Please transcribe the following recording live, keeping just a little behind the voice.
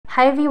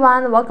Hi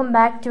everyone, welcome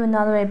back to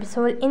another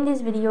episode. In this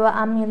video,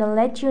 I'm going to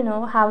let you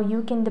know how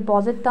you can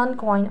deposit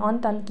Toncoin on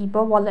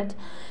Tonkeeper Wallet.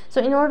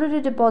 So in order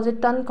to deposit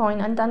Toncoin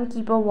on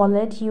Tonkeeper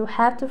Wallet, you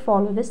have to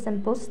follow the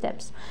simple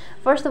steps.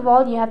 First of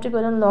all, you have to go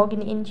and log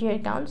into your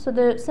account. So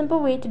the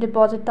simple way to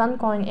deposit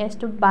Toncoin is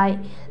to buy.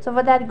 So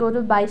for that, go to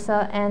buy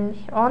sir, and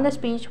on this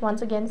page,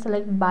 once again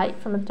select buy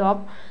from the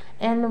top.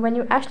 And when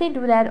you actually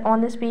do that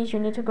on this page, you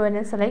need to go ahead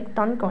and select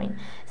Toncoin.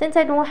 Since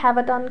I don't have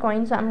a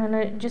Toncoin, so I'm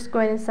gonna just go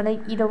ahead and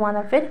select either one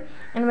of it.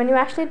 And when you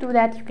actually do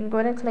that, you can go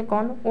ahead and click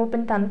on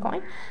open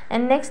Toncoin.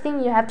 And next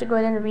thing, you have to go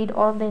ahead and read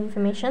all of the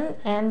information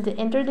and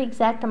enter the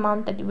exact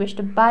amount that you wish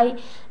to buy.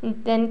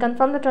 Then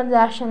confirm the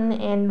transaction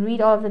and read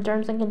all of the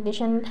terms and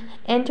conditions.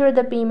 Enter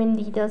the payment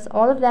details,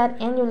 all of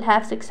that, and you'll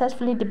have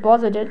successfully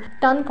deposited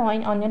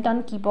Toncoin on your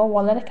Tonkeeper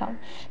Wallet account.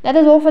 That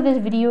is all for this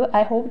video.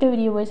 I hope the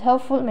video was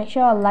helpful. Make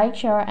sure to like,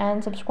 share, and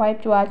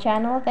subscribe to our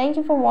channel. Thank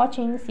you for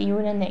watching. See you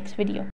in the next video.